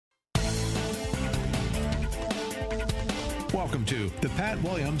Welcome to the Pat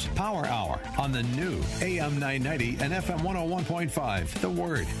Williams Power Hour on the new AM 990 and FM 101.5, The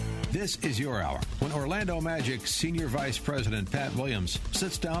Word. This is your hour when Orlando Magic's Senior Vice President Pat Williams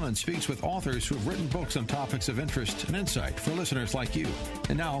sits down and speaks with authors who have written books on topics of interest and insight for listeners like you.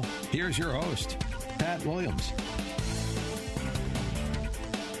 And now, here's your host, Pat Williams.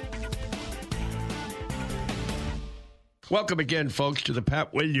 Welcome again, folks, to the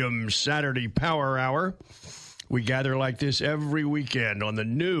Pat Williams Saturday Power Hour. We gather like this every weekend on the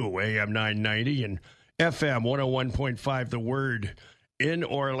new AM 990 and FM 101.5, The Word, in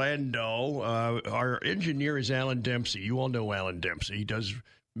Orlando. Our engineer is Alan Dempsey. You all know Alan Dempsey. He does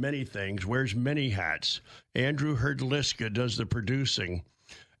many things, wears many hats. Andrew Herdliska does the producing.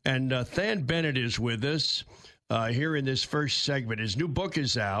 And Than Bennett is with us here in this first segment. His new book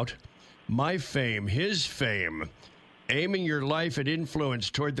is out, My Fame, His Fame, Aiming Your Life and Influence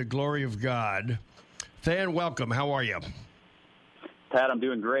Toward the Glory of God. Than, welcome. How are you? Pat, I'm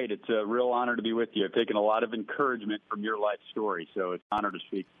doing great. It's a real honor to be with you. I've taken a lot of encouragement from your life story, so it's an honor to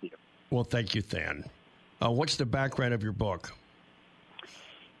speak to you. Well, thank you, Than. What's the background of your book?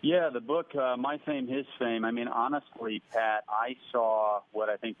 Yeah, the book, My Fame, His Fame. I mean, honestly, Pat, I saw what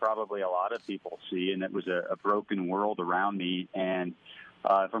I think probably a lot of people see, and it was a broken world around me. And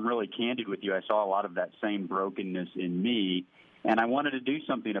if I'm really candid with you, I saw a lot of that same brokenness in me. And I wanted to do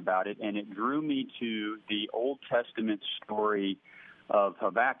something about it, and it drew me to the Old Testament story of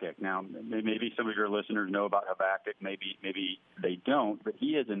Habakkuk. Now, maybe some of your listeners know about Habakkuk, maybe they don't, but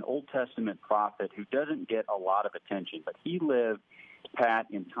he is an Old Testament prophet who doesn't get a lot of attention. But he lived, Pat,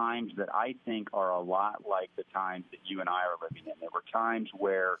 in times that I think are a lot like the times that you and I are living in. There were times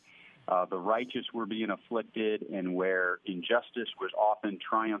where the righteous were being afflicted and where injustice was often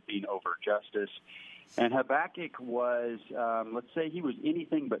triumphing over justice. And Habakkuk was, let's say he was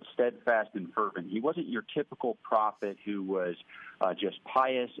anything but steadfast and fervent. He wasn't your typical prophet who was just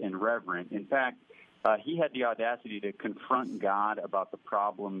pious and reverent. In fact, he had the audacity to confront God about the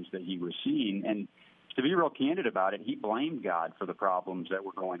problems that he was seeing. And to be real candid about it, he blamed God for the problems that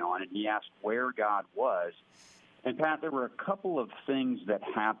were going on, and he asked where God was. And, Pat, there were a couple of things that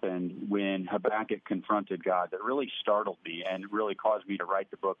happened when Habakkuk confronted God that really startled me and really caused me to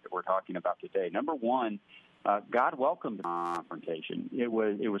write the book that we're talking about today. Number one, God welcomed the confrontation. It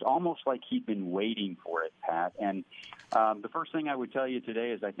was almost like he'd been waiting for it, Pat. And the first thing I would tell you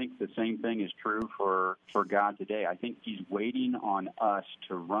today is I think the same thing is true for God today. I think he's waiting on us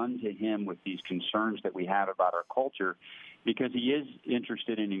to run to him with these concerns that we have about our culture because he is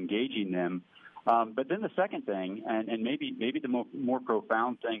interested in engaging them. But then the second thing, and maybe the more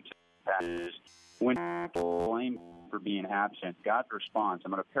profound thing is when people blame for being absent, God's response, I'm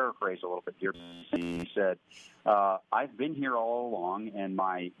going to paraphrase a little bit here. He said, I've been here all along, and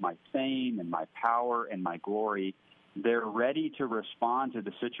my fame and my power and my glory, they're ready to respond to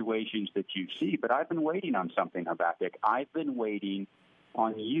the situations that you see. But I've been waiting on something, Habakkuk. I've been waiting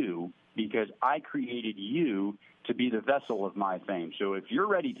on you because I created you to be the vessel of my fame. So if you're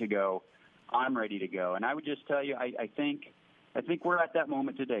ready to go, I'm ready to go. And I would just tell you, I think we're at that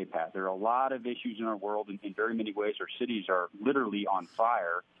moment today, Pat. There are a lot of issues in our world. In very many ways, our cities are literally on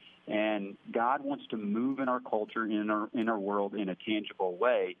fire. And God wants to move in our culture, in our world, in a tangible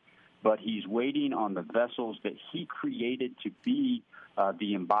way. But he's waiting on the vessels that he created to be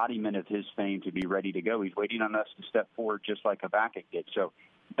the embodiment of his fame to be ready to go. He's waiting on us to step forward just like Habakkuk did. So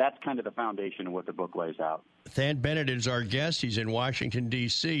that's kind of the foundation of what the book lays out. Than Bennett is our guest. He's in Washington,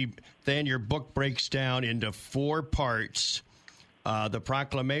 D.C. Than, your book breaks down into 4 parts. The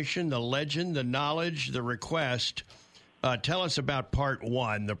proclamation, the legend, the knowledge, the request. Tell us about part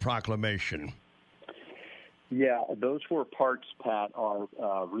 1, the proclamation. Yeah, those 4 parts, Pat, are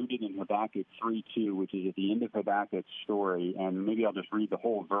rooted in Habakkuk 3:2, which is at the end of Habakkuk's story. And maybe I'll just read the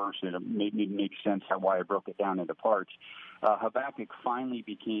whole verse, and it maybe makes sense why I broke it down into parts. Habakkuk finally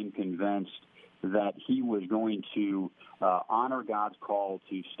became convinced that he was going to honor God's call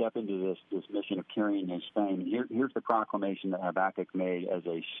to step into this mission of carrying his fame. Here's the proclamation that Habakkuk made as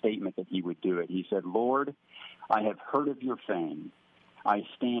a statement that he would do it. He said, Lord, I have heard of your fame. I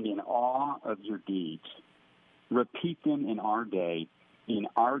stand in awe of your deeds. Repeat them in our day. In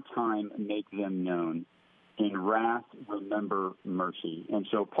our time, make them known. In wrath, remember mercy. And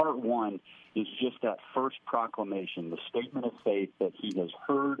so part 1 is just that first proclamation, the statement of faith that he has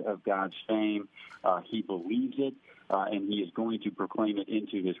heard of God's fame, he believes it, and he is going to proclaim it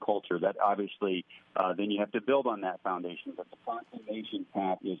into his culture. That obviously, then you have to build on that foundation. But the proclamation,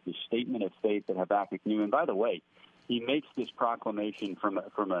 Pat, is the statement of faith that Habakkuk knew. And by the way, he makes this proclamation from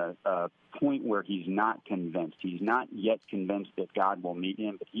a point where he's not convinced. He's not yet convinced that God will meet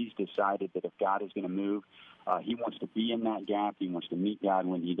him, but he's decided that if God is going to move, he wants to be in that gap. He wants to meet God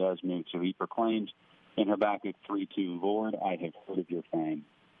when he does move. So he proclaims in Habakkuk 3:2, Lord, I have heard of your fame.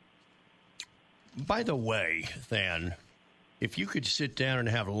 By the way, Than, if you could sit down and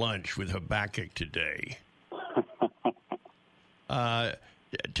have lunch with Habakkuk today,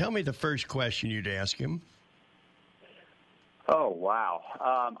 tell me the first question you'd ask him. Oh, wow.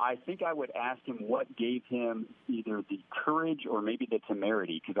 I think I would ask him what gave him either the courage or maybe the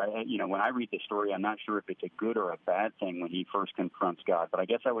temerity, because when I read the story, I'm not sure if it's a good or a bad thing when he first confronts God. But I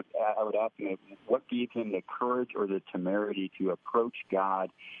guess I would ask him what gave him the courage or the temerity to approach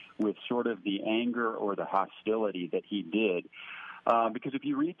God with sort of the anger or the hostility that he did. Because if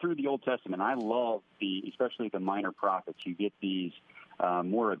you read through the Old Testament, I love especially the minor prophets. You get these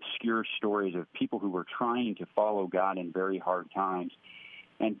more obscure stories of people who were trying to follow God in very hard times.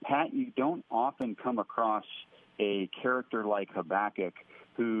 And, Pat, you don't often come across a character like Habakkuk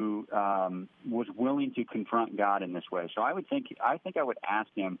who was willing to confront God in this way. So I think I would ask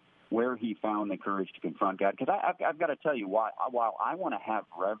him where he found the courage to confront God. Because I've got to tell you, while I want to have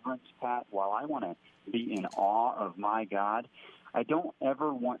reverence, Pat, while I want to be in awe of my God, I don't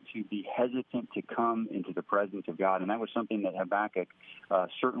ever want to be hesitant to come into the presence of God, and that was something that Habakkuk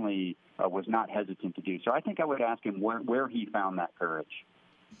certainly was not hesitant to do. So I think I would ask him where he found that courage.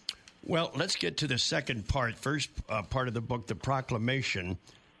 Well, let's get to the second part. First part of the book, the proclamation.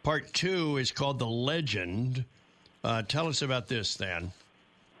 Part 2 is called the legend. Tell us about this, Than.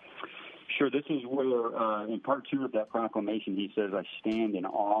 Sure. This is where, in part 2 of that proclamation, he says, I stand in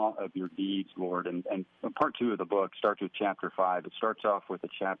awe of your deeds, Lord. And part 2 of the book starts with chapter 5. It starts off with a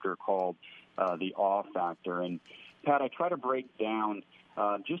chapter called the awe factor. And, Pat, I try to break down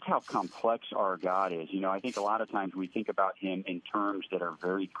just how complex our God is. I think a lot of times we think about him in terms that are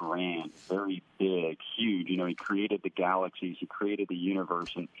very grand, very big, huge. He created the galaxies, he created the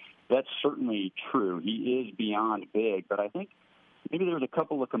universe, and that's certainly true. He is beyond big, but I think maybe there's a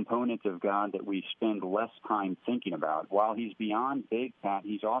couple of components of God that we spend less time thinking about. While he's beyond big, Pat,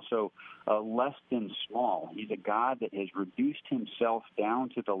 he's also less than small. He's a God that has reduced himself down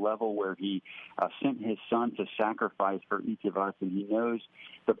to the level where he sent his son to sacrifice for each of us, and he knows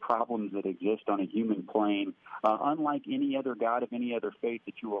the problems that exist on a human plane. Unlike any other God of any other faith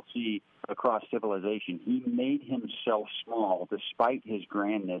that you will see across civilization, he made himself small despite his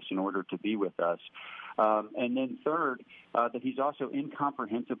grandness in order to be with us. And then third, that he's also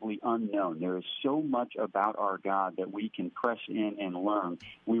incomprehensibly unknown. There is so much about our God that we can press in and learn.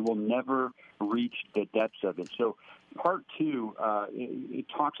 We will never reach the depths of it. So part 2, it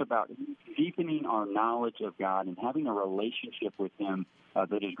talks about deepening our knowledge of God and having a relationship with him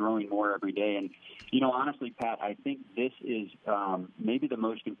that is growing more every day. And, honestly, Pat, I think this is maybe the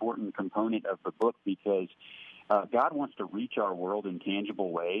most important component of the book because God wants to reach our world in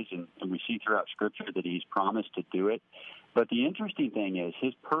tangible ways, and we see throughout Scripture that he's promised to do it. But the interesting thing is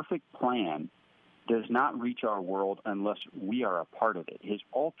his perfect plan does not reach our world unless we are a part of it. His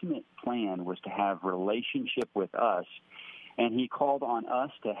ultimate plan was to have relationship with us, and he called on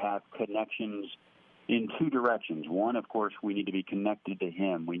us to have connections in 2 directions. One, of course, we need to be connected to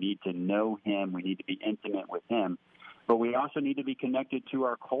him. We need to know him. We need to be intimate with him. But we also need to be connected to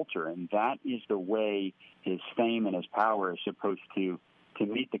our culture, and that is the way his fame and his power is supposed to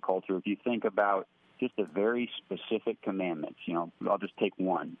meet the culture. If you think about just the very specific commandments, I'll just take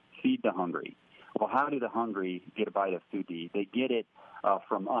one, feed the hungry. Well, how do the hungry get a bite of food to eat? They get it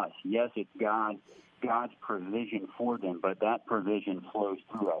from us. Yes, it's God's provision for them, but that provision flows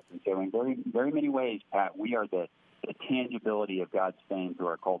through us. And so in very, very many ways, Pat, we are the tangibility of God's fame to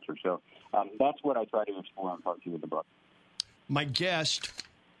our culture. So that's what I try to explore in part 2 of the book. My guest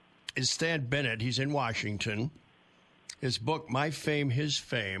is Than Bennett. He's in Washington. His book, My Fame, His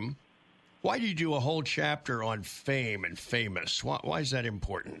Fame. Why do you do a whole chapter on fame and famous? Why is that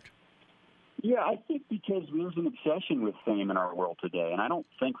important? Yeah, I think because there's an obsession with fame in our world today, and I don't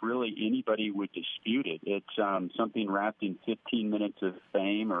think really anybody would dispute it. It's something wrapped in 15 minutes of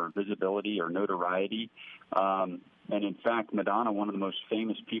fame or visibility or notoriety. And in fact, Madonna, one of the most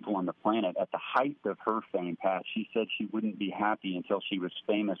famous people on the planet, at the height of her fame, Pat, she said she wouldn't be happy until she was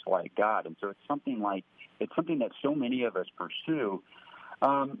famous like God. And so it's something that so many of us pursue.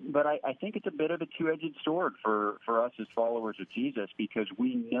 But I think it's a bit of a two-edged sword for us as followers of Jesus, because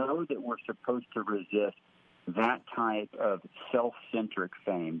we know that we're supposed to resist that type of self-centric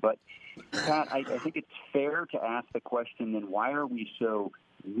fame. But, Pat, I think it's fair to ask the question, then why are we so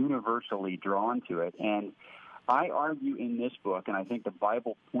universally drawn to it? And I argue in this book, and I think the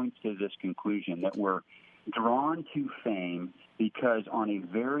Bible points to this conclusion, that we're drawn to fame because on a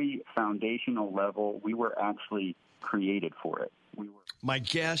very foundational level, we were actually created for it. My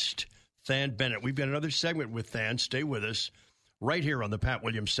guest, Than Bennett. We've got another segment with Than. Stay with us right here on the Pat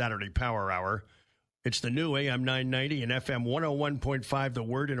Williams Saturday Power Hour. It's the new AM 990 and FM 101.5, The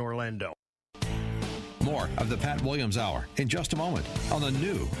Word in Orlando. More of the Pat Williams Hour in just a moment on the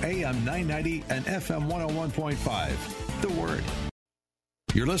new AM 990 and FM 101.5, The Word.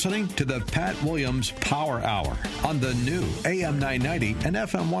 You're listening to the Pat Williams Power Hour on the new AM 990 and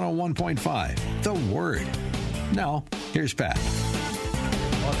FM 101.5, The Word. Now, here's Pat.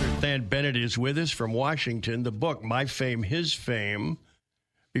 Author Than Bennett is with us from Washington. The book, My Fame, His Fame.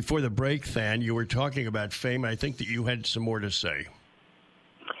 Before the break, Than, you were talking about fame. I think that you had some more to say.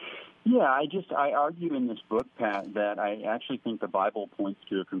 Yeah, I argue in this book, Pat, that I actually think the Bible points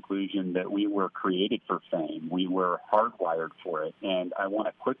to a conclusion that we were created for fame. We were hardwired for it. And I want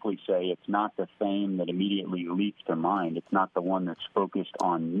to quickly say it's not the fame that immediately leaps to mind. It's not the one that's focused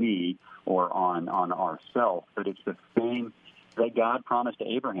on me or on ourselves, but it's the fame that God promised to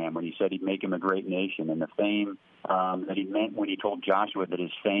Abraham when he said he'd make him a great nation, and the fame that he meant when he told Joshua that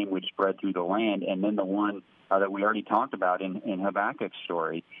his fame would spread through the land, and then the one that we already talked about in Habakkuk's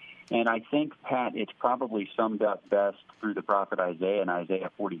story. And I think, Pat, it's probably summed up best through the prophet Isaiah in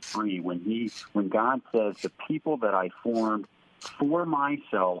Isaiah 43 when God says, the people that I formed for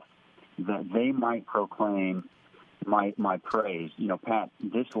myself, that they might proclaim my praise. You know, Pat,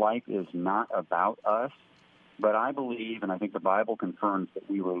 this life is not about us, but I believe, and I think the Bible confirms, that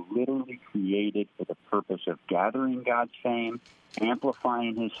we were literally created for the purpose of gathering God's fame,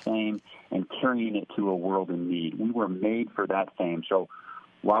 amplifying his fame, and carrying it to a world in need. We were made for that fame. So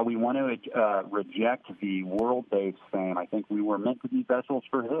while we want to reject the world-based fame, I think we were meant to be vessels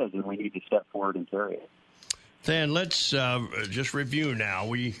for his, and we need to step forward and carry it. Then let's just review now.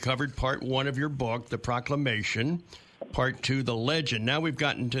 We covered part 1 of your book, The Proclamation, part 2, The Legend. Now we've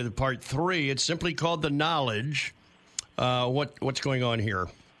gotten to the part 3. It's simply called The Knowledge. What's going on here?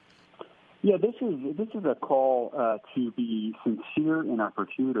 Yeah, this is a call to be sincere in our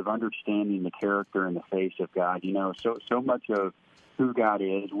pursuit of understanding the character and the face of God. You know, so much of who God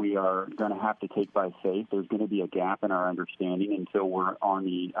is, we are going to have to take by faith. There's going to be a gap in our understanding until we're on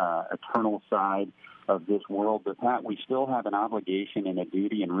the eternal side of this world. But, Pat, we still have an obligation and a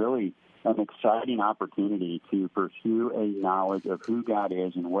duty and really an exciting opportunity to pursue a knowledge of who God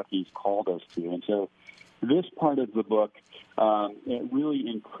is and what he's called us to. And so this part of the book, it really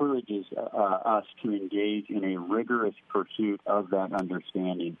encourages us to engage in a rigorous pursuit of that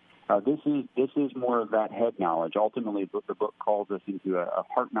understanding. This is more of that head knowledge. Ultimately, the book calls us into a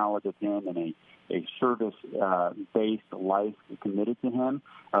heart knowledge of him and a service-based life committed to him.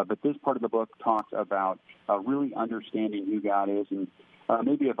 But this part of the book talks about really understanding who God is. And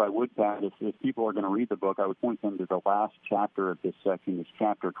maybe if I would, Pat, if people are going to read the book, I would point them to the last chapter of this section, it's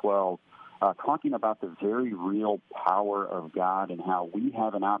chapter 12, talking about the very real power of God and how we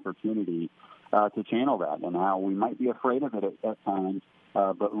have an opportunity to channel that and how we might be afraid of it at times.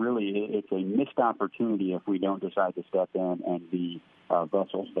 But really, it's a missed opportunity if we don't decide to step in and be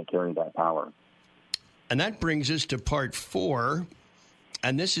vessels that carry that power. And that brings us to part 4,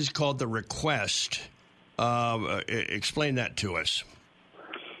 and this is called The Request. Explain that to us.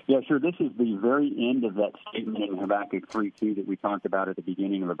 Yeah, sure. This is the very end of that statement in Habakkuk 3:2 that we talked about at the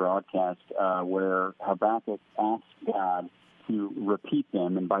beginning of the broadcast, where Habakkuk asks God to repeat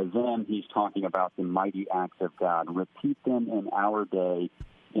them, and by them he's talking about the mighty acts of God. Repeat them in our day,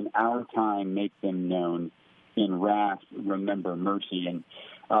 in our time, make them known. In wrath, remember mercy. And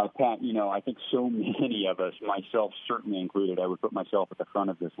Pat, you know, I think so many of us, myself certainly included, I would put myself at the front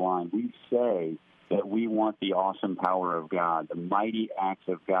of this line. We say that we want the awesome power of God, the mighty acts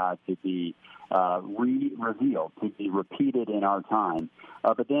of God to be revealed, to be repeated in our time.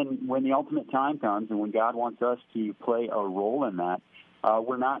 But then when the ultimate time comes and when God wants us to play a role in that,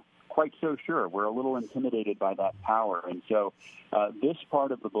 we're not quite so sure. We're a little intimidated by that power. And so this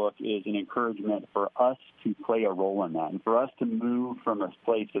part of the book is an encouragement for us to play a role in that and for us to move from a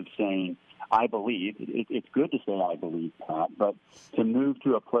place of saying, I believe. It's good to say I believe, Pat, but to move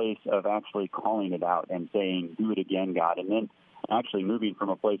to a place of actually calling it out and saying, do it again, God, and then actually moving from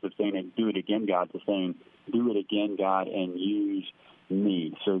a place of saying, do it again, God, to saying, do it again, God, and use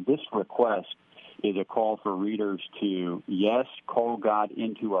me. So this request is a call for readers to, yes, call God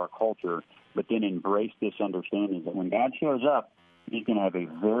into our culture, but then embrace this understanding that when God shows up, he's going to have a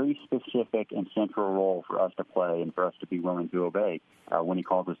very specific and central role for us to play and for us to be willing to obey when he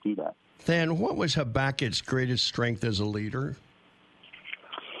calls us to that. Then what was Habakkuk's greatest strength as a leader?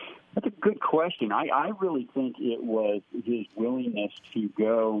 That's a good question. I really think it was his willingness to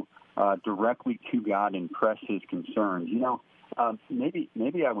go directly to God and press his concerns.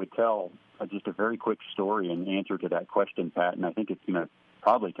 Maybe I would tell just a very quick story in answer to that question, Pat, and I think it's going to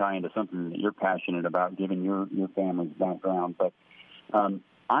probably tie into something that you're passionate about, given your family's background. But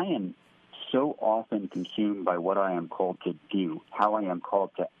I am so often consumed by what I am called to do, how I am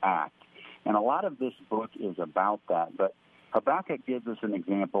called to act. And a lot of this book is about that. But Habakkuk gives us an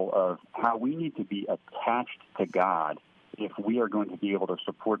example of how we need to be attached to God if we are going to be able to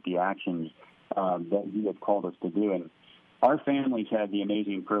support the actions that he has called us to do. And our families had the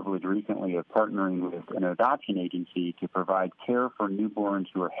amazing privilege recently of partnering with an adoption agency to provide care for newborns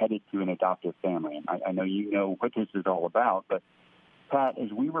who are headed to an adoptive family. And I know you know what this is all about, but Pat,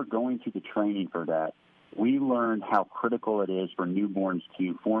 as we were going through the training for that, we learned how critical it is for newborns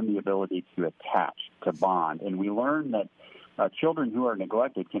to form the ability to attach, to bond. And we learned that children who are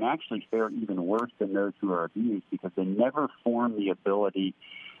neglected can actually fare even worse than those who are abused because they never form the ability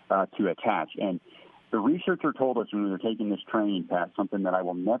to attach. And the researcher told us when we were taking this training, Pat, something that I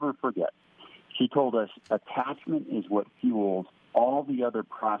will never forget. She told us attachment is what fuels all the other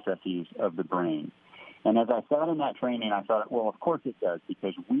processes of the brain. And as I sat in that training, I thought, well, of course it does,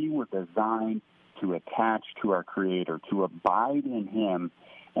 because we were designed to attach to our Creator, to abide in Him.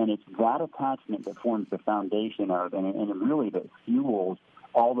 And it's that attachment that forms the foundation of, and really that fuels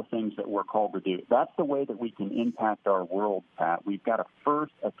all the things that we're called to do. That's the way that we can impact our world, Pat. We've got to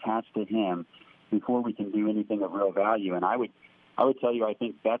first attach to Him before we can do anything of real value. And I would tell you, I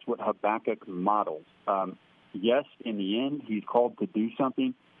think that's what Habakkuk models. Yes, in the end, he's called to do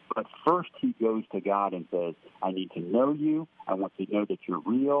something, but first he goes to God and says, I need to know you, I want to know that you're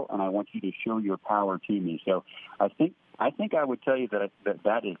real, and I want you to show your power to me. So I think I would tell you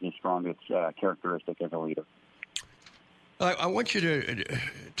that is his strongest characteristic as a leader. I want you to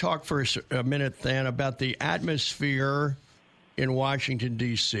talk for a minute, then, about the atmosphere in Washington,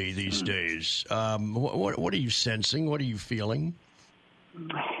 D.C. these days. What are you sensing? What are you feeling?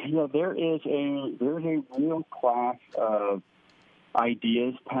 Yeah, there is a real clash of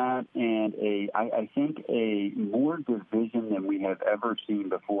ideas, Pat, and I think a more division than we have ever seen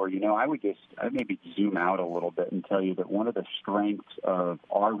before. I'd maybe zoom out a little bit and tell you that one of the strengths of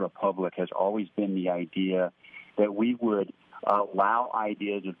our republic has always been the idea that we would allow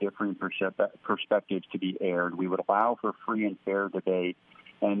ideas of differing perspectives to be aired. We would allow for free and fair debate.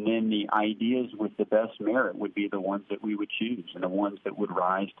 And then the ideas with the best merit would be the ones that we would choose, and the ones that would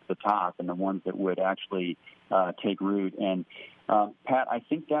rise to the top, and the ones that would actually take root. And Pat, I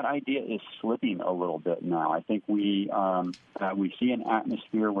think that idea is slipping a little bit now. I think we see an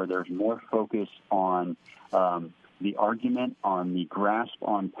atmosphere where there's more focus on the argument, on the grasp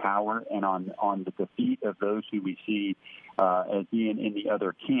on power, and on the defeat of those who we see as being in the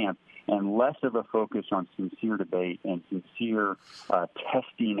other camp, and less of a focus on sincere debate and sincere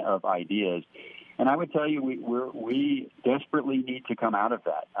testing of ideas. And I would tell you, we desperately need to come out of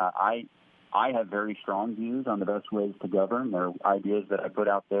that. I have very strong views on the best ways to govern. There are ideas that I put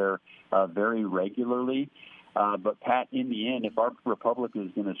out there very regularly. But Pat, in the end, if our republic is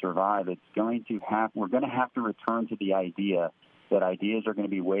going to survive, we're going to have to return to the idea that ideas are going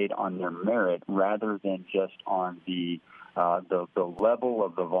to be weighed on their merit rather than just on the level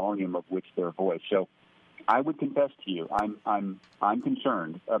of the volume of which they're voiced. So I would confess to you, I'm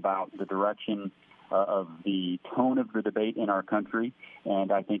concerned about the direction of the tone of the debate in our country,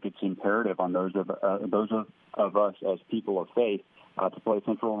 and I think it's imperative on those of us as people of faith to play a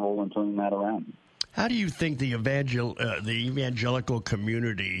central role in turning that around. How do you think the evangelical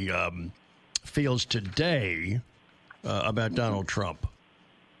community feels today about Donald Trump?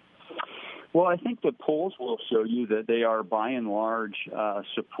 Well, I think the polls will show you that they are, by and large,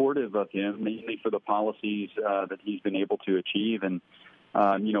 supportive of him, mainly for the policies that he's been able to achieve. And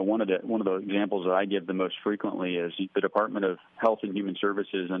one of the examples that I give the most frequently is the Department of Health and Human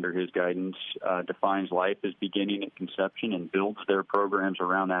Services, under his guidance, defines life as beginning at conception and builds their programs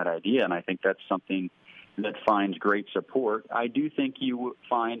around that idea. And I think that's something that finds great support. I do think you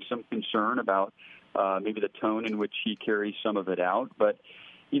find some concern about maybe the tone in which he carries some of it out. But,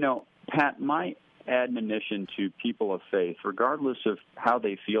 Pat, my admonition to people of faith, regardless of how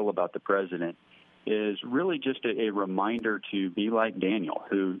they feel about the president, is really just a reminder to be like Daniel,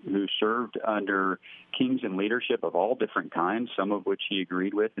 who served under kings and leadership of all different kinds, some of which he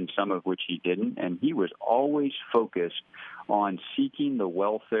agreed with and some of which he didn't. And he was always focused on seeking the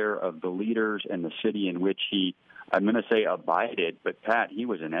welfare of the leaders and the city in which he, I'm going to say, abided. But, Pat, he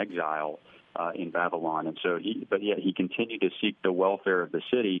was in exile in Babylon. And so he continued to seek the welfare of the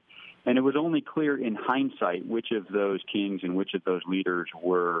city. And it was only clear in hindsight which of those kings and which of those leaders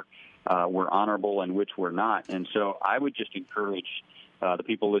were honorable and which were not. And so I would just encourage the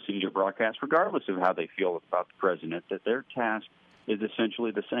people listening to your broadcast, regardless of how they feel about the president, that their task is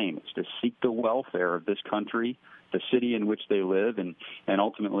essentially the same. It's to seek the welfare of this country, the city in which they live, and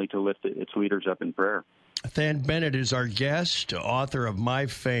ultimately to lift its leaders up in prayer. Dan Bennett is our guest, author of My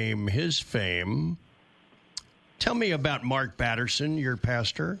Fame, His Fame. Tell me about Mark Batterson, your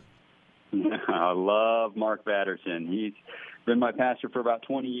pastor. I love Mark Batterson. He's been my pastor for about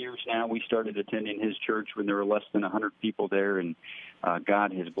 20 years now. We started attending his church when there were less than 100 people there, and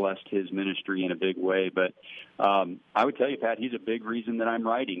God has blessed his ministry in a big way. But I would tell you, Pat, he's a big reason that I'm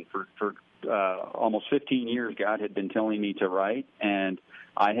writing. For almost 15 years, God had been telling me to write, and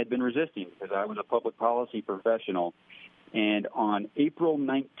I had been resisting because I was a public policy professional. And on April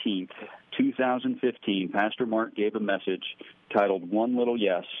 19th, 2015, Pastor Mark gave a message titled One Little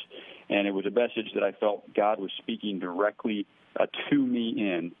Yes, and it was a message that I felt God was speaking directly to me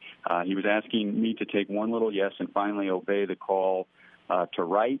in. He was asking me to take one little yes and finally obey the call to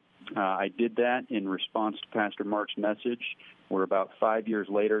write. I did that in response to Pastor Mark's message. We're about 5 years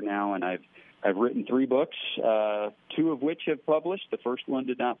later now, and I've written 3 books, 2 of which have published. The first one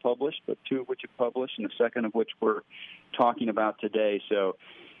did not publish, but 2 of which have published, and the second of which we're talking about today. So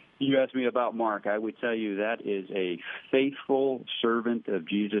you asked me about Mark. I would tell you that is a faithful servant of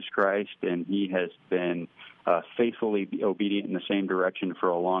Jesus Christ, and he has been faithfully obedient in the same direction for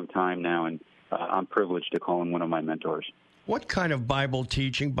a long time now, and I'm privileged to call him one of my mentors. What kind of Bible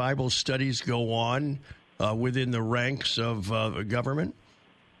teaching, Bible studies go on within the ranks of government?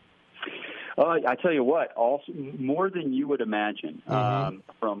 I tell you what, more than you would imagine,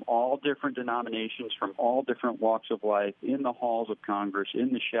 from all different denominations, from all different walks of life, in the halls of Congress,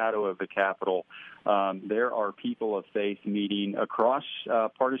 in the shadow of the Capitol, there are people of faith meeting across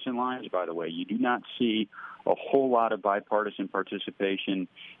partisan lines, by the way. You do not see a whole lot of bipartisan participation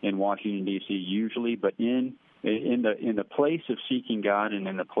in Washington, D.C. usually, but in the place of seeking God and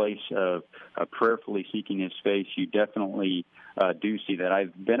in the place of prayerfully seeking His face, you definitely do see that.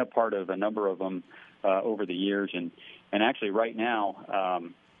 I've been a part of a number of them over the years, and actually right now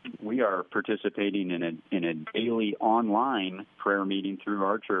we are participating in a daily online prayer meeting through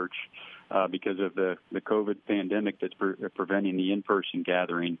our church because of the COVID pandemic that's preventing the in-person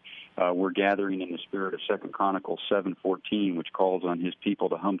gathering. We're gathering in the spirit of 2 Chronicles 7:14, which calls on His people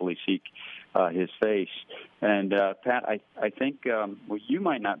to humbly seek His face. And, Pat, I think you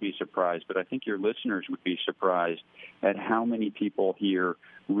might not be surprised, but I think your listeners would be surprised at how many people here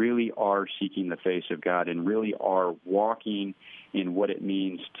really are seeking the face of God and really are walking in what it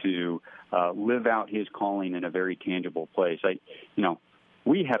means to live out His calling in a very tangible place.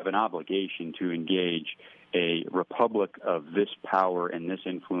 We have an obligation to engage a republic of this power and this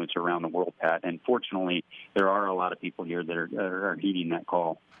influence around the world, Pat. And fortunately, there are a lot of people here that are heeding that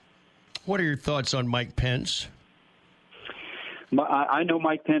call. What are your thoughts on Mike Pence? I know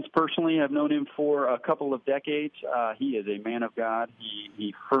Mike Pence personally. I've known him for a couple of decades. He is a man of God.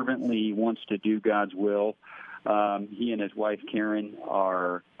 He fervently wants to do God's will. He and his wife, Karen,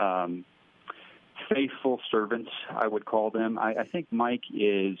 are faithful servants, I would call them. I think Mike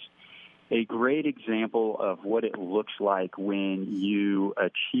is a great example of what it looks like when you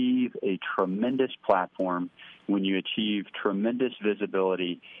achieve a tremendous platform, when you achieve tremendous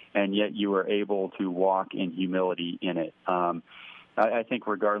visibility, and yet you are able to walk in humility in it. I think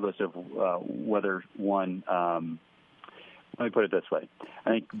regardless of whether one let me put it this way. I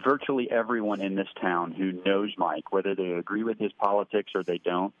think virtually everyone in this town who knows Mike, whether they agree with his politics or they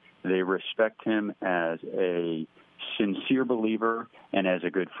don't, they respect him as a sincere believer and as a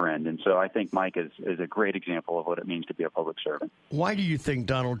good friend. And so I think Mike is a great example of what it means to be a public servant. Why do you think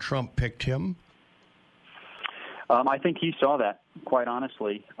Donald Trump picked him? I think he saw that, quite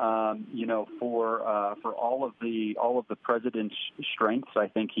honestly. For all of the president's strengths, I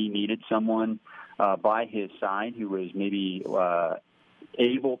think he needed someone by his side who was maybe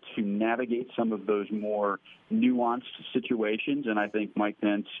able to navigate some of those more nuanced situations, and I think Mike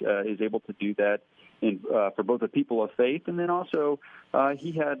Pence is able to do that for both the people of faith, and then also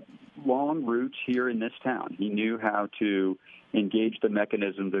he had long roots here in this town. He knew how to engage the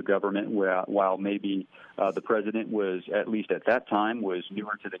mechanisms of government while maybe the president was, at least at that time, was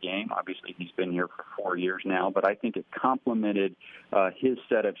newer to the game. Obviously, he's been here for 4 years now, but I think it complemented his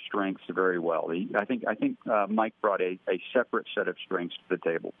set of strengths very well. I think Mike brought a separate set of strengths to the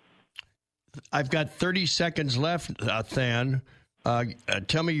table. I've got 30 seconds left, Than.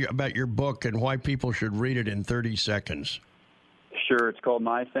 Tell me about your book and why people should read it in 30 seconds. Sure, it's called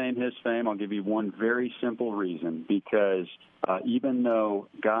My Fame, His Fame. I'll give you one very simple reason, because even though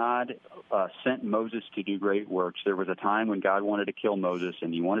God sent Moses to do great works, there was a time when God wanted to kill Moses,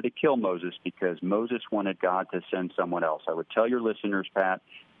 and he wanted to kill Moses because Moses wanted God to send someone else. I would tell your listeners, Pat,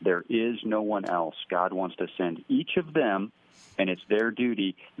 there is no one else. God wants to send each of them, and it's their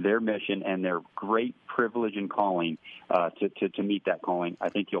duty, their mission, and their great privilege and calling to meet that calling. I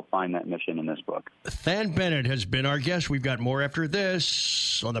think you'll find that mission in this book. Than Bennett has been our guest. We've got more after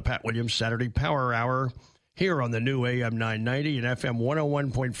this on the Pat Williams Saturday Power Hour here on the new AM 990 and FM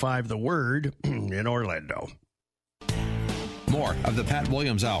 101.5 The Word in Orlando. More of the Pat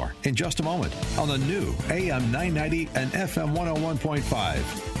Williams Hour in just a moment on the new AM 990 and FM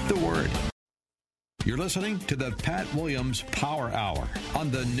 101.5 The Word. You're listening to the Pat Williams Power Hour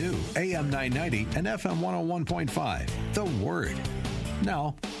on the new AM 990 and FM 101.5, The Word.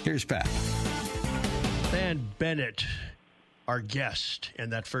 Now, here's Pat. Than Bennett, our guest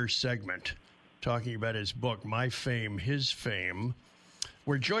in that first segment, talking about his book, My Fame, His Fame.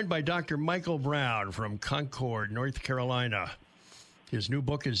 We're joined by Dr. Michael Brown from Concord, North Carolina. His new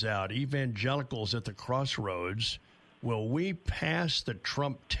book is out, Evangelicals at the Crossroads. Will we pass the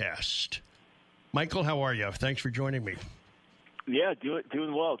Trump test? Michael, how are you? Thanks for joining me. Yeah,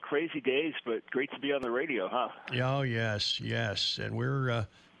 doing well. Crazy days, but great to be on the radio, huh? Oh, yes. And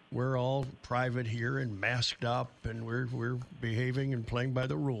we're all private here and masked up, and we're behaving and playing by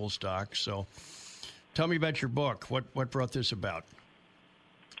the rules, Doc. So tell me about your book. What brought this about?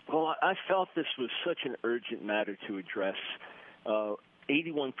 Well, I felt this was such an urgent matter to address.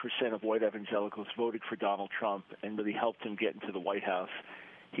 81% of white evangelicals voted for Donald Trump and really helped him get into the White House.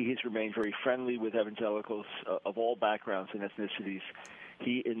 He has remained very friendly with evangelicals of all backgrounds and ethnicities.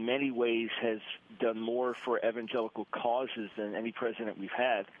 He, in many ways, has done more for evangelical causes than any president we've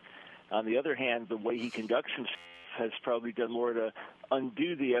had. On the other hand, the way he conducts himself has probably done more to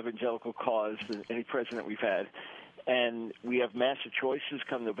undo the evangelical cause than any president we've had. And we have massive choices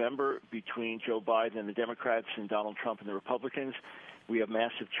come November between Joe Biden and the Democrats and Donald Trump and the Republicans. We have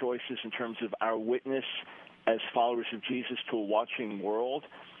massive choices in terms of our witness as followers of Jesus to a watching world.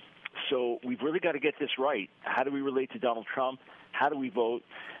 So we've really got to get this right. How do we relate to Donald Trump? How do we vote?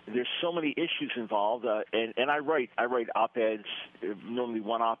 There's so many issues involved, and I write op-eds, normally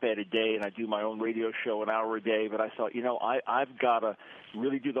one op-ed a day, and I do my own radio show an hour a day. But I thought, I've got to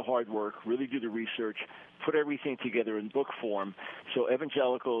really do the hard work, really do the research, put everything together in book form, so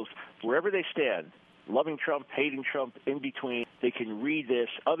evangelicals, wherever they stand, loving Trump, hating Trump, in between, they can read this.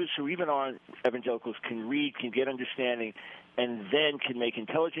 Others who even aren't evangelicals can read, can get understanding, and then can make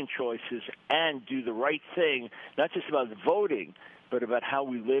intelligent choices and do the right thing, not just about voting, but about how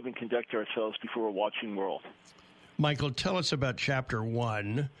we live and conduct ourselves before a watching world. Michael, tell us about Chapter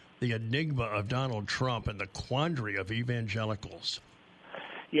 1, the enigma of Donald Trump and the quandary of evangelicals.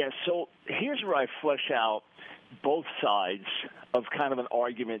 Yeah, so here's where I flesh out both sides of kind of an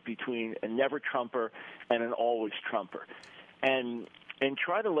argument between a never Trumper and an always Trumper, and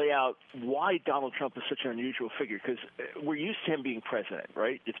try to lay out why Donald Trump is such an unusual figure, because we're used to him being president,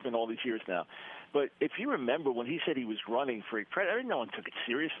 right? It's been all these years now. But if you remember when he said he was running for a president, no one took it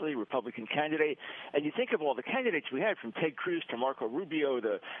seriously, Republican candidate. And you think of all the candidates we had, from Ted Cruz to Marco Rubio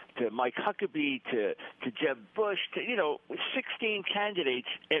to Mike Huckabee to Jeb Bush to, 16 candidates,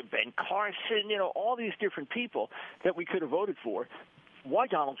 Ben Carson, all these different people that we could have voted for. Why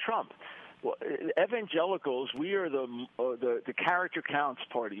Donald Trump? Well, evangelicals, we are the character counts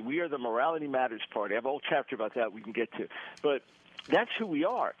party. We are the morality matters party. I have a whole chapter about that we can get to. But that's who we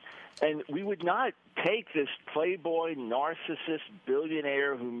are. And we would not take this playboy, narcissist,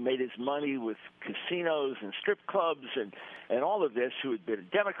 billionaire who made his money with casinos and strip clubs and all of this, who had been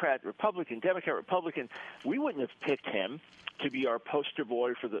a Democrat, Republican. We wouldn't have picked him to be our poster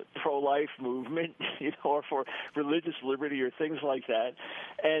boy for the pro-life movement, or for religious liberty or things like that.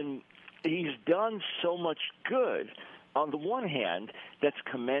 And he's done so much good. On the one hand, that's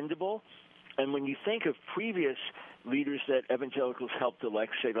commendable. And when you think of previous leaders that evangelicals helped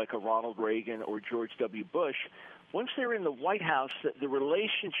elect, say like a Ronald Reagan or George W. Bush, once they were in the White House, the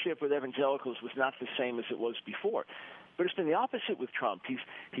relationship with evangelicals was not the same as it was before. But it's been the opposite with Trump.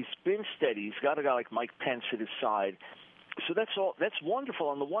 He's been steady. He's got a guy like Mike Pence at his side. So that's wonderful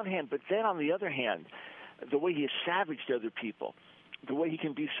on the one hand. But then on the other hand, the way he has savaged other people, the way he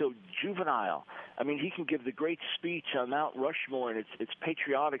can be so juvenile. I mean, he can give the great speech on Mount Rushmore, and it's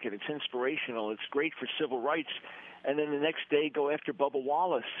patriotic and it's inspirational. It's great for civil rights. And then the next day go after Bubba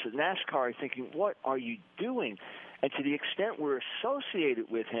Wallace at NASCAR, thinking, what are you doing? And to the extent we're associated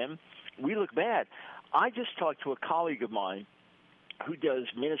with him, we look bad. I just talked to a colleague of mine who does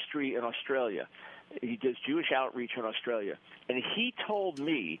ministry in Australia. He does Jewish outreach in Australia. And he told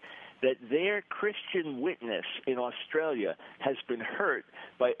me that their Christian witness in Australia has been hurt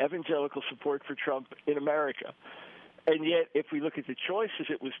by evangelical support for Trump in America. And yet, if we look at the choices,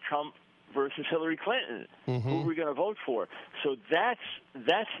 it was Trump versus Hillary Clinton. Who are we going to vote for? So that's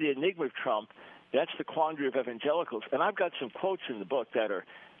the enigma of Trump. That's the quandary of evangelicals. And I've got some quotes in the book that are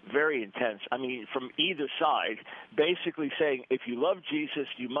very intense. I mean, from either side, basically saying, if you love Jesus,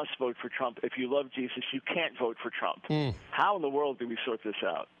 you must vote for Trump. If you love Jesus, you can't vote for Trump. How in the world do we sort this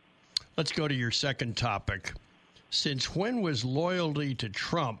out? Let's go to your second topic. Since when was loyalty to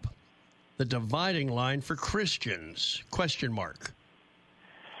Trump the dividing line for Christians? Question mark.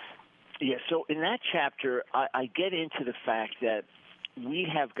 Yeah, so in that chapter, I get into the fact that we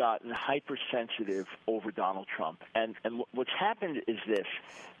have gotten hypersensitive over Donald Trump. And what's happened is this.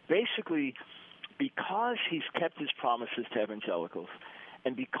 Basically, because he's kept his promises to evangelicals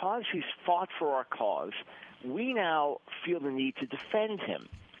and because he's fought for our cause, we now feel the need to defend him.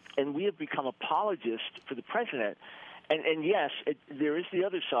 And we have become apologists for the president. And yes, there is the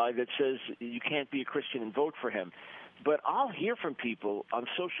other side that says you can't be a Christian and vote for him. But I'll hear from people on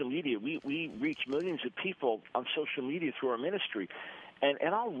social media. We reach millions of people on social media through our ministry. And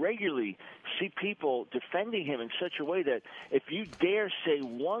I'll regularly see people defending him in such a way that if you dare say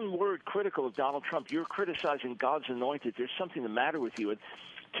one word critical of Donald Trump, you're criticizing God's anointed. There's something the matter with you. And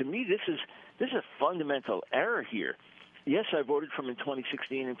to me, this is a fundamental error here. Yes, I voted for him in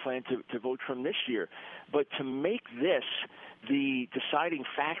 2016 and plan to vote for him this year. But to make this the deciding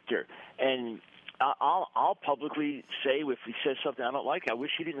factor, and I'll publicly say if he says something I don't like, I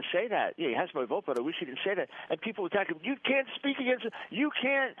wish he didn't say that. Yeah, he has my vote, but I wish he didn't say that. And people attack him. You can't speak against it. You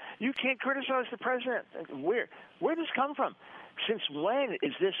can't criticize the president. Where does this come from? Since when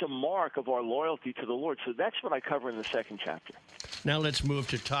is this a mark of our loyalty to the Lord? So that's what I cover in the second chapter. Now let's move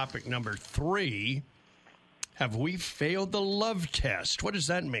to topic number 3. Have we failed the love test? What does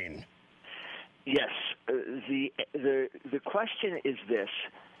that mean? Yes. The question is this.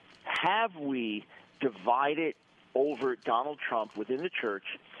 Have we divided over Donald Trump within the church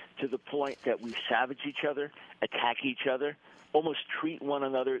to the point that we savage each other, attack each other, almost treat one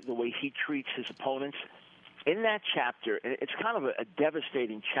another the way he treats his opponents? In that chapter, and it's kind of a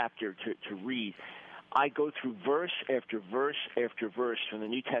devastating chapter to read, I go through verse after verse after verse from the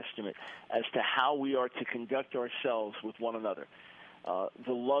New Testament as to how we are to conduct ourselves with one another.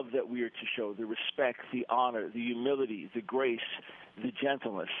 The love that we are to show, the respect, the honor, the humility, the grace, the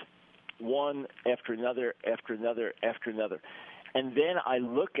gentleness, one after another, after another, after another. And then I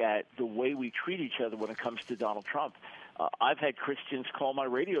look at the way we treat each other when it comes to Donald Trump. I've had Christians call my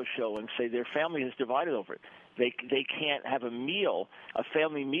radio show and say their family has divided over it. They can't have a meal, a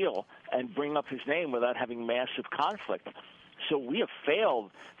family meal, and bring up his name without having massive conflict. So we have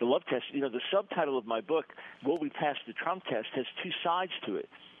failed the love test. You know, the subtitle of my book, Will We Pass the Trump Test, has two sides to it.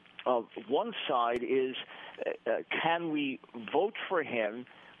 One side is, can we vote for him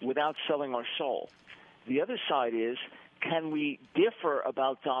without selling our soul? The other side is, can we differ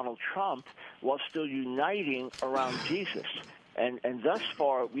about Donald Trump while still uniting around Jesus? And thus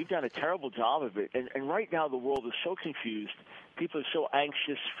far, we've done a terrible job of it. And right now, the world is so confused. People are so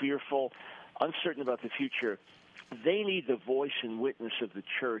anxious, fearful, uncertain about the future. They need the voice and witness of the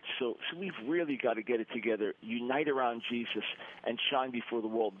church. So we've really got to get it together, unite around Jesus, and shine before the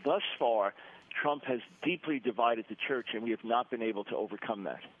world. Thus far, Trump has deeply divided the church, and we have not been able to overcome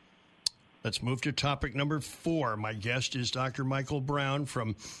that. Let's move to topic number 4. My guest is Dr. Michael Brown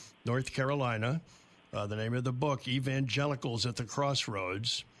from North Carolina. The name of the book, Evangelicals at the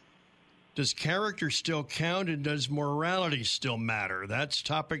Crossroads. Does character still count, and does morality still matter? That's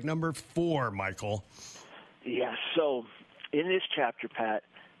topic number 4, Michael. Yeah, so in this chapter, Pat,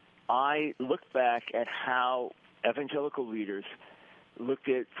 I look back at how evangelical leaders looked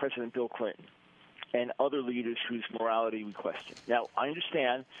at President Bill Clinton and other leaders whose morality we question. Now, I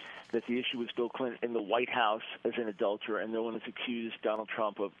understand that the issue was Bill Clinton in the White House as an adulterer, and no one has accused Donald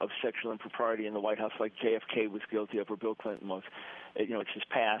Trump of sexual impropriety in the White House like JFK was guilty of or Bill Clinton was. You know, it's his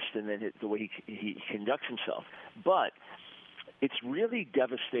past and then the way he conducts himself. But it's really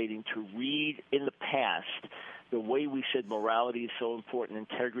devastating to read in the past the way we said morality is so important,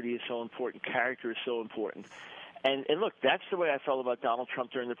 integrity is so important, character is so important. And look, that's the way I felt about Donald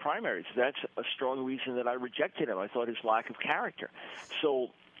Trump during the primaries. That's a strong reason that I rejected him. I thought his lack of character.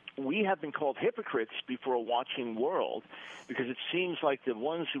 So we have been called hypocrites before a watching world because it seems like the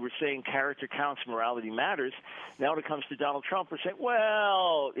ones who were saying character counts, morality matters, now when it comes to Donald Trump, we're saying,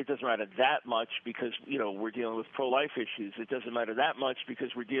 well, it doesn't matter that much because, you know, we're dealing with pro-life issues. It doesn't matter that much because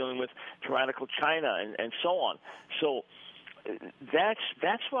we're dealing with tyrannical China and so on. So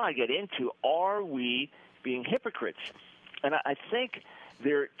that's what I get into. Are we being hypocrites? And I think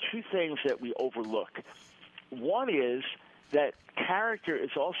there are two things that we overlook. One is that character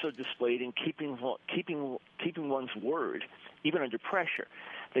is also displayed in keeping one's word, even under pressure.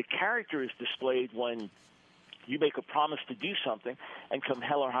 The character is displayed when you make a promise to do something, and come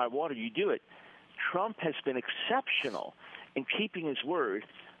hell or high water, you do it. Trump has been exceptional in keeping his word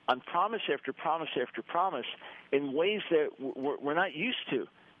on promise after promise after promise in ways that we're not used to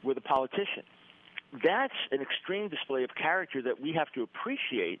with a politician. That's an extreme display of character that we have to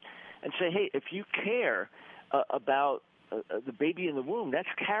appreciate and say, hey, if you care about the baby in the womb, that's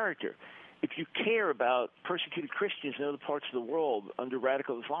character. If you care about persecuted Christians in other parts of the world under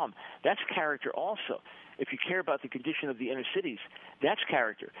radical Islam, that's character also. If you care about the condition of the inner cities, that's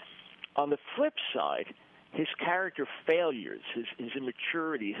character. On the flip side, his character failures, his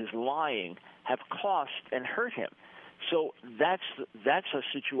immaturity, his lying have cost and hurt him. So that's a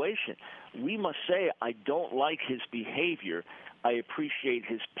situation. We must say, I don't like his behavior. I appreciate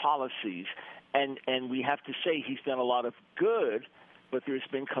his policies. And we have to say he's done a lot of good, but there's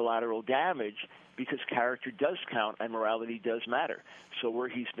been collateral damage because character does count and morality does matter. So where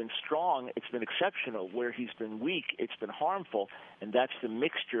he's been strong, it's been exceptional. Where he's been weak, it's been harmful. And that's the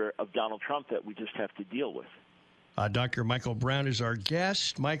mixture of Donald Trump that we just have to deal with. Dr. Michael Brown is our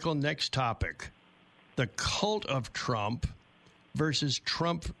guest. Michael, next topic. The cult of Trump versus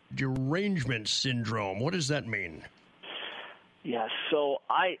Trump derangement syndrome. What does that mean? Yeah, so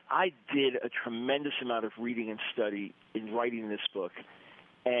I did a tremendous amount of reading and study in writing this book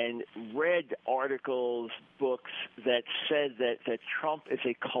and read articles, books that said that Trump is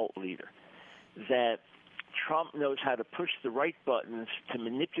a cult leader, that Trump knows how to push the right buttons to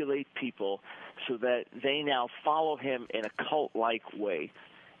manipulate people so that they now follow him in a cult-like way.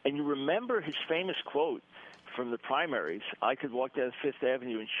 And you remember his famous quote from the primaries, I could walk down Fifth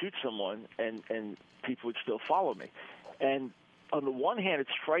Avenue and shoot someone and people would still follow me. And on the one hand, it's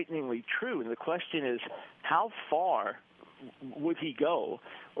frighteningly true. And the question is, how far would he go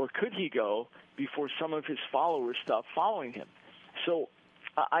or could he go before some of his followers stop following him? So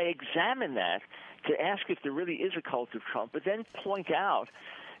I examine that to ask if there really is a cult of Trump, but then point out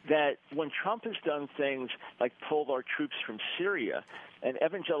that when Trump has done things like pulled our troops from Syria and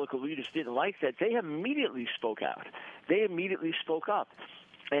evangelical leaders didn't like that, they immediately spoke out. They immediately spoke up,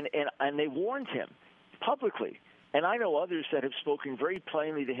 and they warned him publicly. And I know others that have spoken very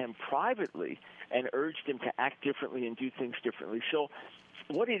plainly to him privately and urged him to act differently and do things differently. So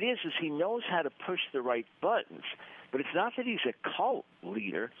what it is he knows how to push the right buttons, but it's not that he's a cult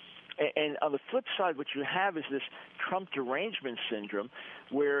leader. And on the flip side, what you have is this Trump derangement syndrome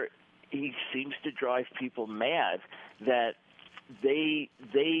where he seems to drive people mad that they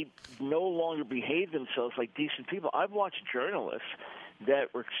no longer behave themselves like decent people. I've watched journalists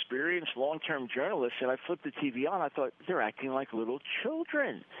that were experienced long-term journalists, and I flipped the TV on. I thought, they're acting like little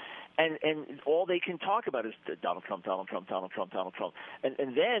children. And all they can talk about is Donald Trump, Donald Trump, Donald Trump, Donald Trump. And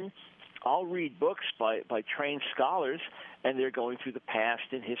then I'll read books by trained scholars, and they're going through the past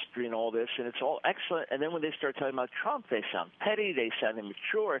and history and all this, and it's all excellent. And then when they start talking about Trump, they sound petty, they sound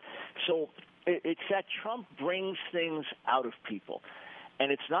immature. So it's that Trump brings things out of people.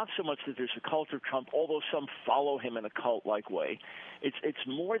 And it's not so much that there's a cult of Trump, although some follow him in a cult-like way. It's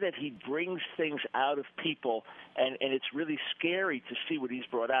more that he brings things out of people, and it's really scary to see what he's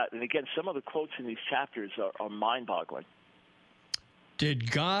brought out. And again, some of the quotes in these chapters are mind-boggling.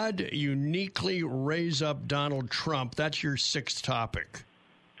 Did God uniquely raise up Donald Trump? That's your sixth topic.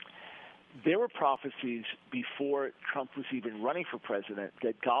 There were prophecies before Trump was even running for president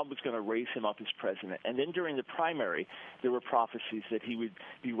that God was going to raise him up as president. And then during the primary, there were prophecies that he would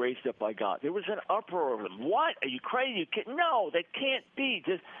be raised up by God. There was an uproar of them. What? Are you crazy? No, that can't be.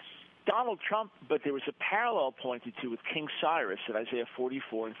 Just Donald Trump, but there was a parallel pointed to with King Cyrus in Isaiah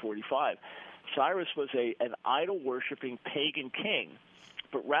 44 and 45. Cyrus was an idol-worshiping pagan king.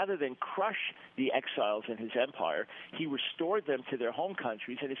 But rather than crush the exiles in his empire, he restored them to their home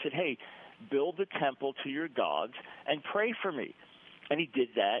countries, and he said, hey, build the temple to your gods and pray for me. And he did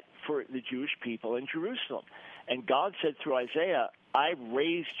that for the Jewish people in Jerusalem. And God said through Isaiah, I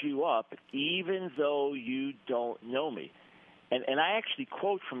raised you up even though you don't know me. And I actually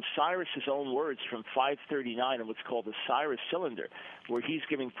quote from Cyrus's own words from 539 in what's called the Cyrus Cylinder, where he's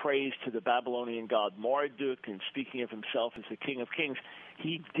giving praise to the Babylonian god Marduk and speaking of himself as the King of Kings.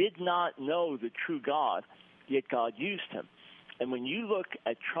 He did not know the true God, yet God used him. And when you look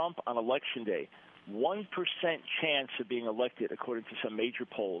at Trump on Election Day, 1% chance of being elected, according to some major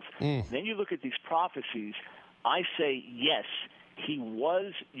polls. Then you look at these prophecies, I say, yes, he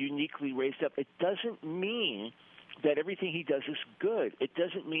was uniquely raised up. It doesn't mean that everything he does is good. It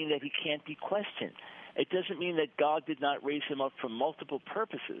doesn't mean that he can't be questioned. It doesn't mean that God did not raise him up for multiple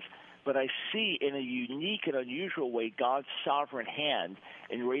purposes. But I see in a unique and unusual way God's sovereign hand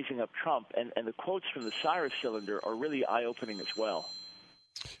in raising up Trump. And the quotes from the Cyrus cylinder are really eye-opening as well.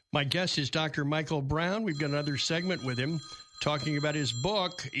 My guest is Dr. Michael Brown. We've got another segment with him talking about his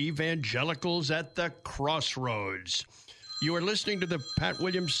book, Evangelicals at the Crossroads. You are listening to the Pat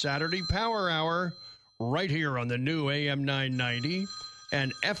Williams Saturday Power Hour right here on the new AM 990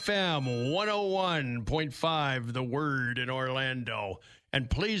 and FM 101.5, The Word in Orlando. And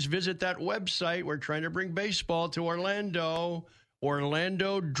please visit that website. We're trying to bring baseball to Orlando,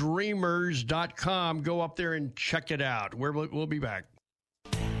 OrlandoDreamers.com. Go up there and check it out. We'll be back.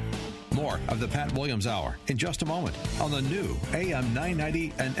 More of the Pat Williams Hour in just a moment on the new AM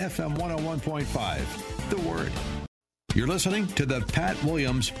 990 and FM 101.5, The Word. You're listening to the Pat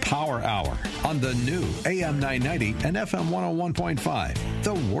Williams Power Hour on the new AM 990 and FM 101.5,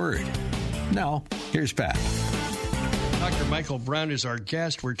 The Word. Now, here's Pat. Dr. Michael Brown is our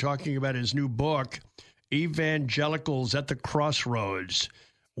guest. We're talking about his new book, Evangelicals at the Crossroads.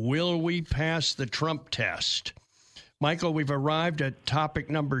 Will we pass the Trump test? Michael, we've arrived at topic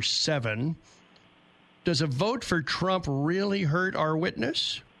number 7. Does a vote for Trump really hurt our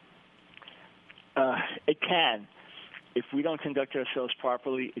witness? It can. If we don't conduct ourselves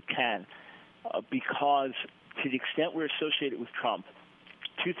properly, it can. Because to the extent we're associated with Trump,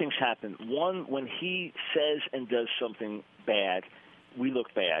 two things happen. One, when he says and does something bad, we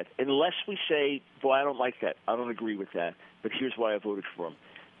look bad. Unless we say, boy, I don't like that. I don't agree with that. But here's why I voted for him.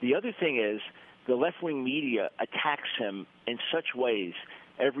 The other thing is the left-wing media attacks him in such ways.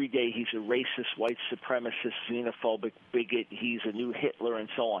 Every day he's a racist, white supremacist, xenophobic bigot. He's a new Hitler and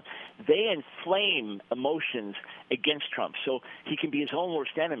so on. They inflame emotions against Trump. So he can be his own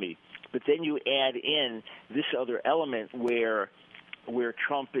worst enemy. But then you add in this other element where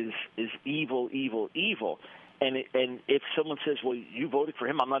Trump is evil, evil, evil. And if someone says, well, you voted for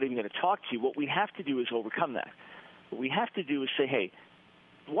him, I'm not even going to talk to you, what we have to do is overcome that. What we have to do is say, hey,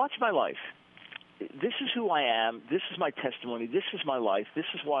 watch my life. This is who I am. This is my testimony. This is my life. This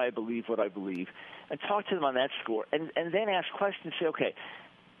is why I believe what I believe. And talk to them on that score. And then ask questions. Say, okay,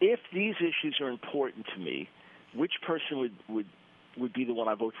 if these issues are important to me, which person would be the one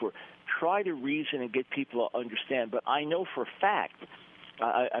I vote for? Try to reason and get people to understand. But I know for a fact,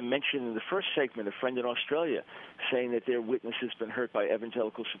 I mentioned in the first segment a friend in Australia saying that their witness has been hurt by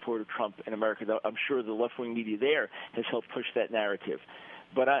evangelical support of Trump in America. I'm sure the left-wing media there has helped push that narrative.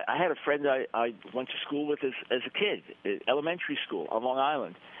 But I had a friend I went to school with as a kid, elementary school on Long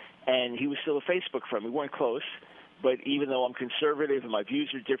Island, and he was still a Facebook friend. We weren't close, but even though I'm conservative and my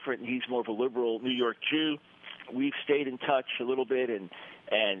views are different and he's more of a liberal New York Jew, we've stayed in touch a little bit and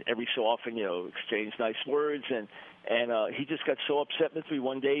every so often, exchange nice words. And he just got so upset with me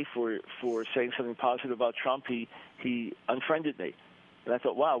one day for saying something positive about Trump, he unfriended me. And I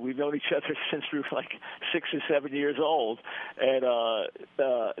thought, wow, we've known each other since we were like 6 or 7 years old, and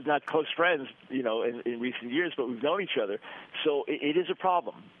not close friends, in recent years, but we've known each other. So it is a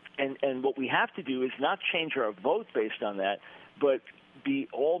problem. And what we have to do is not change our vote based on that, but be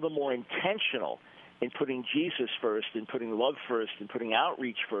all the more intentional in putting Jesus first, and putting love first, and putting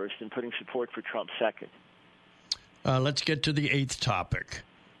outreach first, and putting support for Trump second. Let's get to the 8th topic.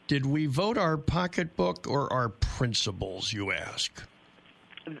 Did we vote our pocketbook or our principles, you ask?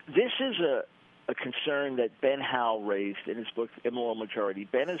 This is a concern that Ben Howe raised in his book, Immoral Majority.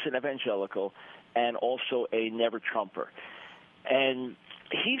 Ben is an evangelical and also a never-Trumper. And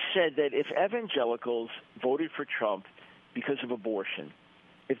he said that if evangelicals voted for Trump because of abortion,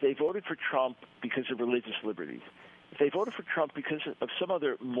 if they voted for Trump because of religious liberties, if they voted for Trump because of some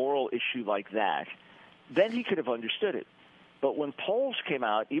other moral issue like that, then he could have understood it. But when polls came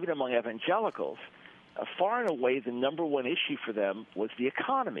out, even among evangelicals, far and away the number one issue for them was the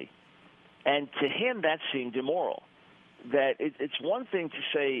economy. And to him, that seemed immoral. That it's one thing to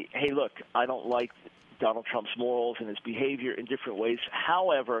say, hey, look, I don't like Donald Trump's morals and his behavior in different ways.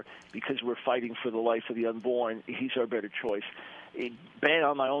 However, because we're fighting for the life of the unborn, he's our better choice. Ben,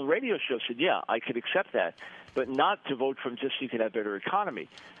 on my own radio show, said, yeah, I could accept that, but not to vote for him just so you could have better economy.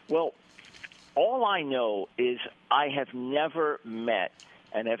 Well, all I know is I have never met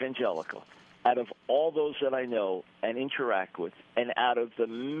an evangelical out of all those that I know and interact with, and out of the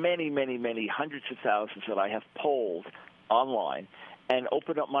many, many, many hundreds of thousands that I have polled online and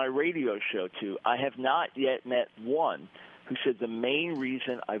opened up my radio show to, I have not yet met one who said the main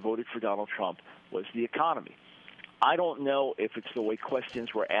reason I voted for Donald Trump was the economy. I don't know if it's the way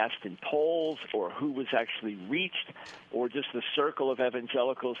questions were asked in polls or who was actually reached or just the circle of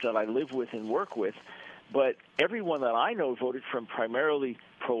evangelicals that I live with and work with, but everyone that I know voted from primarily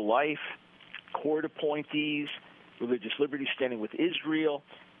pro-life, court appointees, religious liberty, standing with Israel,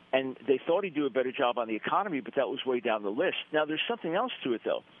 and they thought he'd do a better job on the economy, but that was way down the list. Now, there's something else to it,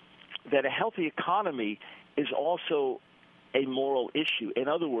 though, that a healthy economy is also a moral issue. In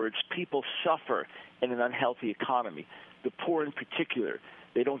other words, people suffer in an unhealthy economy. The poor in particular,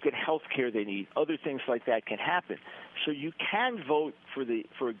 they don't get health care they need. Other things like that can happen. So you can vote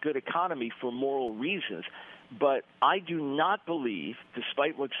for a good economy for moral reasons, but I do not believe,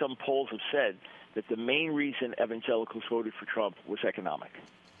 despite what some polls have said, that the main reason evangelicals voted for Trump was economic.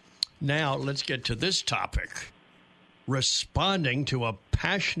 Now, let's get to this topic. Responding to a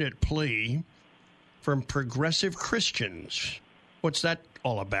passionate plea from progressive Christians. What's that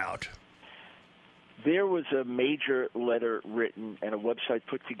all about? There was a major letter written and a website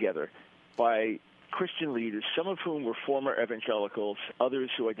put together by Christian leaders, some of whom were former evangelicals, others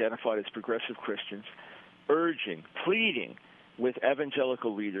who identified as progressive Christians, pleading with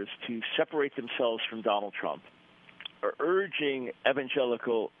evangelical leaders to separate themselves from Donald Trump, or urging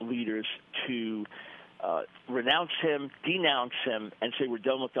evangelical leaders to renounce him, denounce him, and say we're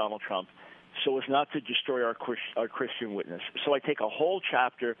done with Donald Trump, so as not to destroy our Christian witness. So I take a whole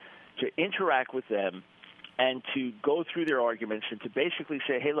chapter to interact with them and to go through their arguments and to basically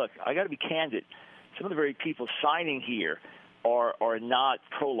say, hey, look, I got to be candid. Some of the very people signing here are not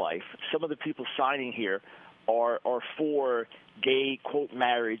pro-life. Some of the people signing here are for gay, quote,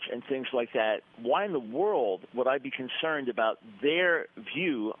 marriage and things like that. Why in the world would I be concerned about their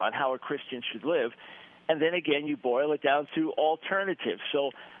view on how a Christian should live? And then again, you boil it down to alternatives.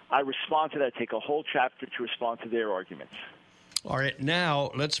 So I respond to that, take a whole chapter to respond to their arguments. All right,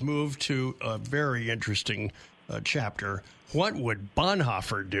 now let's move to a very interesting chapter. What would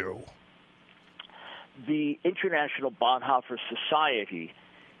Bonhoeffer do? The International Bonhoeffer Society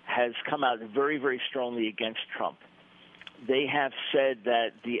has come out very, very strongly against Trump. They have said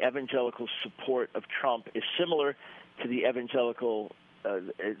that the evangelical support of Trump is similar to the evangelical,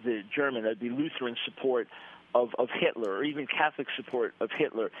 the Lutheran support of Hitler, or even Catholic support of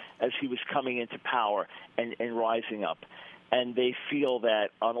Hitler as he was coming into power and rising up. And they feel that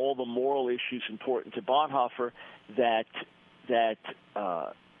on all the moral issues important to Bonhoeffer, that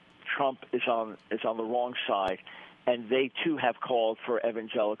Trump is on the wrong side, and they too have called for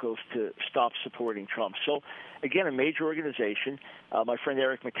evangelicals to stop supporting Trump. So, again, a major organization. My friend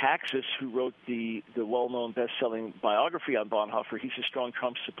Eric Metaxas, who wrote the well-known best-selling biography on Bonhoeffer, he's a strong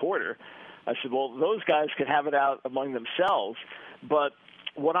Trump supporter. I said, well, those guys could have it out among themselves, but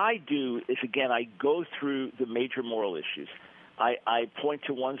what I do is, again, I go through the major moral issues. I point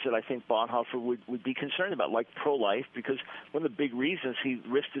to ones that I think Bonhoeffer would be concerned about, like pro-life, because one of the big reasons he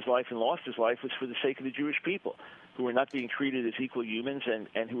risked his life and lost his life was for the sake of the Jewish people, who were not being treated as equal humans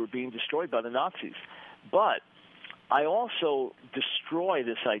and who were being destroyed by the Nazis. But I also destroy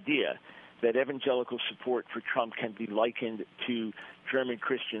this idea that evangelical support for Trump can be likened to German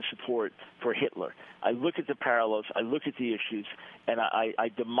Christian support for Hitler. I look at the parallels, I look at the issues, and I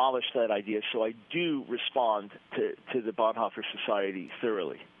demolish that idea. So I do respond to the Bonhoeffer Society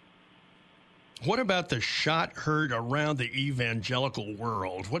thoroughly. What about the shot heard around the evangelical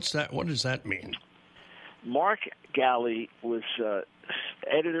world? What's that? What does that mean? Mark Galli was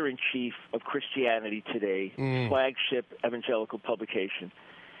editor-in-chief of Christianity Today, flagship evangelical publication.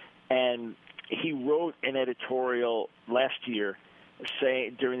 And he wrote an editorial last year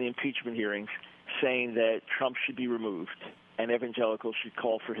during the impeachment hearings saying that Trump should be removed and evangelicals should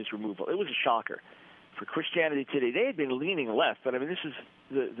call for his removal. It was a shocker. For Christianity Today, they had been leaning left, but I mean, this is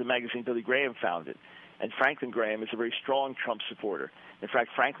the magazine Billy Graham founded. And Franklin Graham is a very strong Trump supporter. In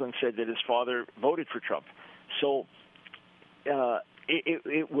fact, Franklin said that his father voted for Trump. So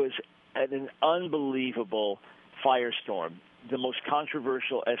it was an unbelievable firestorm, the most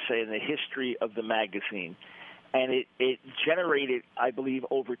controversial essay in the history of the magazine. And it generated, I believe,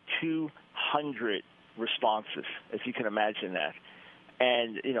 over 200 responses, if you can imagine that.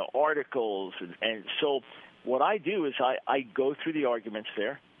 And, articles. And so what I do is I go through the arguments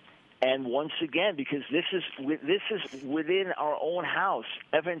there. And once again, because this is within our own house,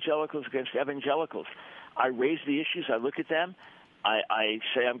 evangelicals against evangelicals, I raise the issues, I look at them, I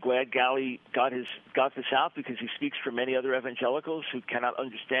say I'm glad Galli got this out because he speaks for many other evangelicals who cannot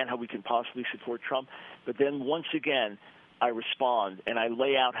understand how we can possibly support Trump. But then once again, I respond, and I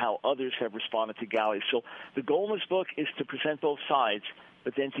lay out how others have responded to Galli. So the goal in this book is to present both sides,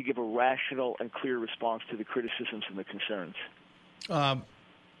 but then to give a rational and clear response to the criticisms and the concerns.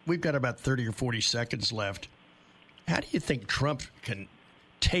 We've got about 30 or 40 seconds left. How do you think Trump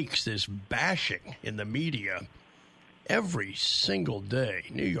takes this bashing in the media every single day.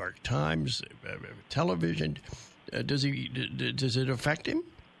 New York Times, television. Does it affect him?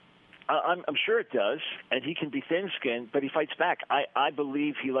 I'm sure it does, and he can be thin-skinned, but he fights back. I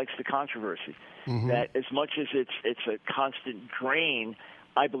believe he likes the controversy. Mm-hmm. That as much as it's a constant drain,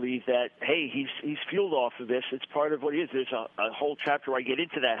 I believe that, hey, he's fueled off of this. It's part of what he is. There's a whole chapter where I get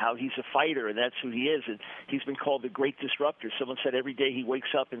into that, how he's a fighter, and that's who he is. And he's been called the great disruptor. Someone said every day he wakes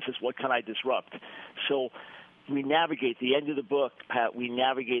up and says, what can I disrupt? So we navigate, the end of the book, Pat, we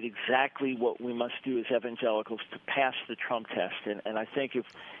navigate exactly what we must do as evangelicals to pass the Trump test. And I think if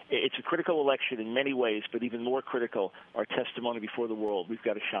it's a critical election in many ways, but even more critical, our testimony before the world. We've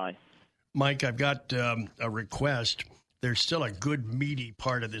got to shine. Mike, I've got a request. There's still a good meaty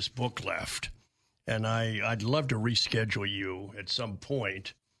part of this book left, and I'd love to reschedule you at some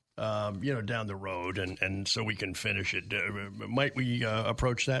point, down the road, and so we can finish it. Might we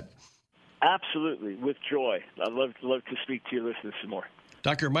approach that? Absolutely, with joy. I'd love to speak to your listeners some more.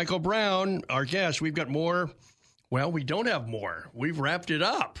 Dr. Michael Brown, our guest. We've got more. Well, we don't have more. We've wrapped it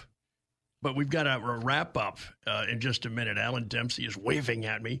up. But we've got a wrap-up in just a minute. Alan Dempsey is waving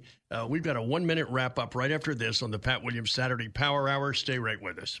at me. We've got a 1-minute wrap-up right after this on the Pat Williams Saturday Power Hour. Stay right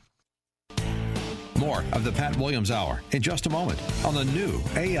with us. More of the Pat Williams Hour in just a moment on the new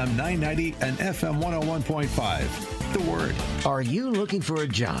AM 990 and FM 101.5. The Word. Are you looking for a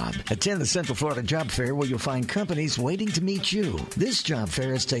job? Attend the Central Florida Job Fair where you'll find companies waiting to meet you. This job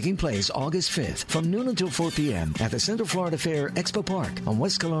fair is taking place August 5th from noon until 4 p.m. at the Central Florida Fair Expo Park on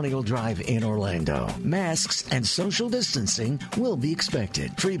West Colonial Drive in Orlando. Masks and social distancing will be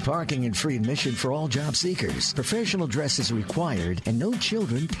expected. Free parking and free admission for all job seekers. Professional dress is required and no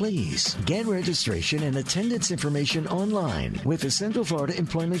children, please. Get registration and attendance information online with the Central Florida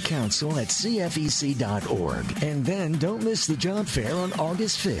Employment Council at cfec.org. And then don't miss the job fair on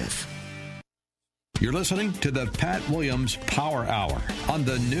August 5th. You're listening to the Pat Williams Power Hour on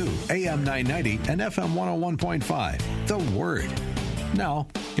the new AM 990 and FM 101.5. The Word. Now,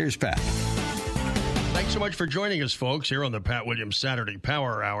 here's Pat. Thanks so much for joining us, folks, here on the Pat Williams Saturday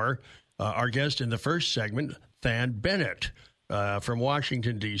Power Hour. Our guest in the first segment, Than Bennett. From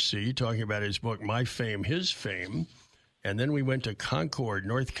Washington, D.C., talking about his book, My Fame, His Fame. And then we went to Concord,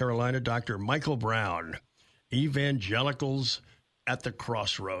 North Carolina, Dr. Michael Brown, Evangelicals at the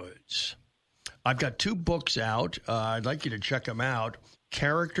Crossroads. I've got 2 books out. I'd like you to check them out.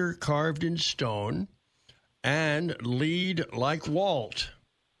 Character Carved in Stone and Lead Like Walt,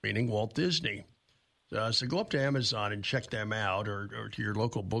 meaning Walt Disney. So go up to Amazon and check them out or to your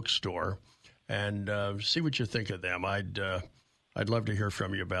local bookstore and see what you think of them. I'd love to hear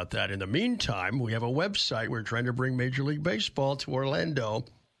from you about that. In the meantime, we have a website. We're trying to bring Major League Baseball to Orlando.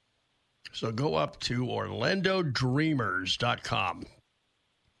 So go up to OrlandoDreamers.com.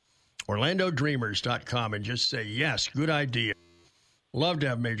 OrlandoDreamers.com and just say, yes, good idea. Love to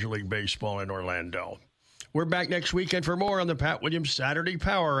have Major League Baseball in Orlando. We're back next weekend for more on the Pat Williams Saturday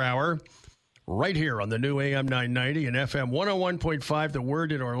Power Hour right here on the new AM 990 and FM 101.5, The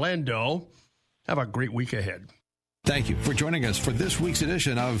Word in Orlando. Have a great week ahead. Thank you for joining us for this week's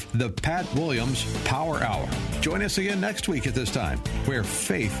edition of the Pat Williams Power Hour. Join us again next week at this time, where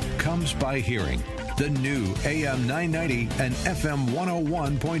faith comes by hearing. The new AM 990 and FM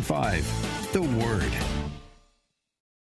 101.5. The Word.